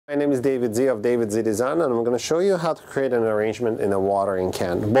My name is David Z of David Z Design, and I'm going to show you how to create an arrangement in a watering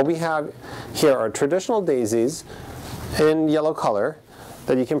can. What we have here are traditional daisies in yellow color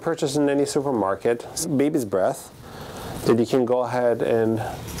that you can purchase in any supermarket. Baby's breath that you can go ahead and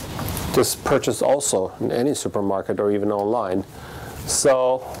just purchase also in any supermarket or even online.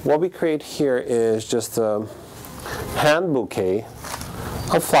 So what we create here is just a hand bouquet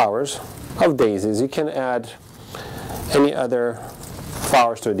of flowers, of daisies. You can add any other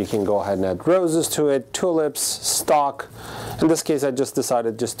flowers to it. You can go ahead and add roses to it, tulips, stock. In this case, I just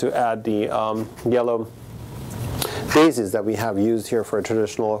decided just to add the yellow daisies that we have used here for a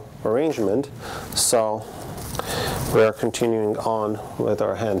traditional arrangement. So we are continuing on with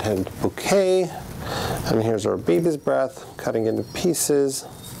our hand bouquet. And here's our baby's breath, cutting into pieces.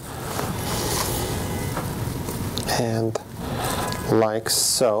 And like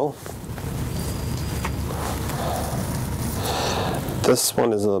so. This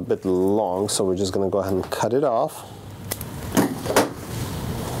one is a bit long, so we're just going to go ahead and cut it off.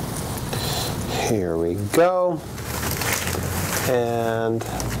 Here we go. And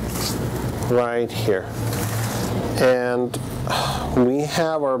right here. And we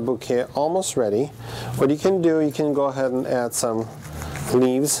have our bouquet almost ready. What you can do, you can go ahead and add some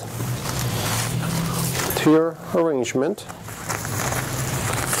leaves to your arrangement,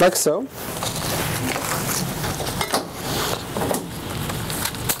 like so.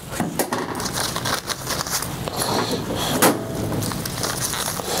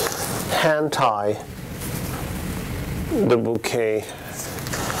 Hand tie the bouquet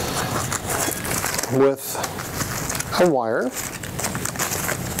with a wire.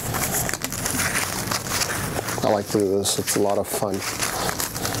 I like to do this, it's a lot of fun.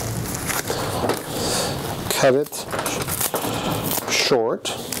 Cut it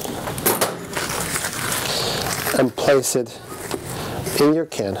short and place it in your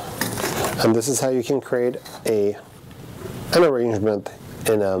can. And this is how you can create an arrangement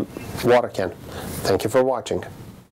in a water can. Thank you for watching.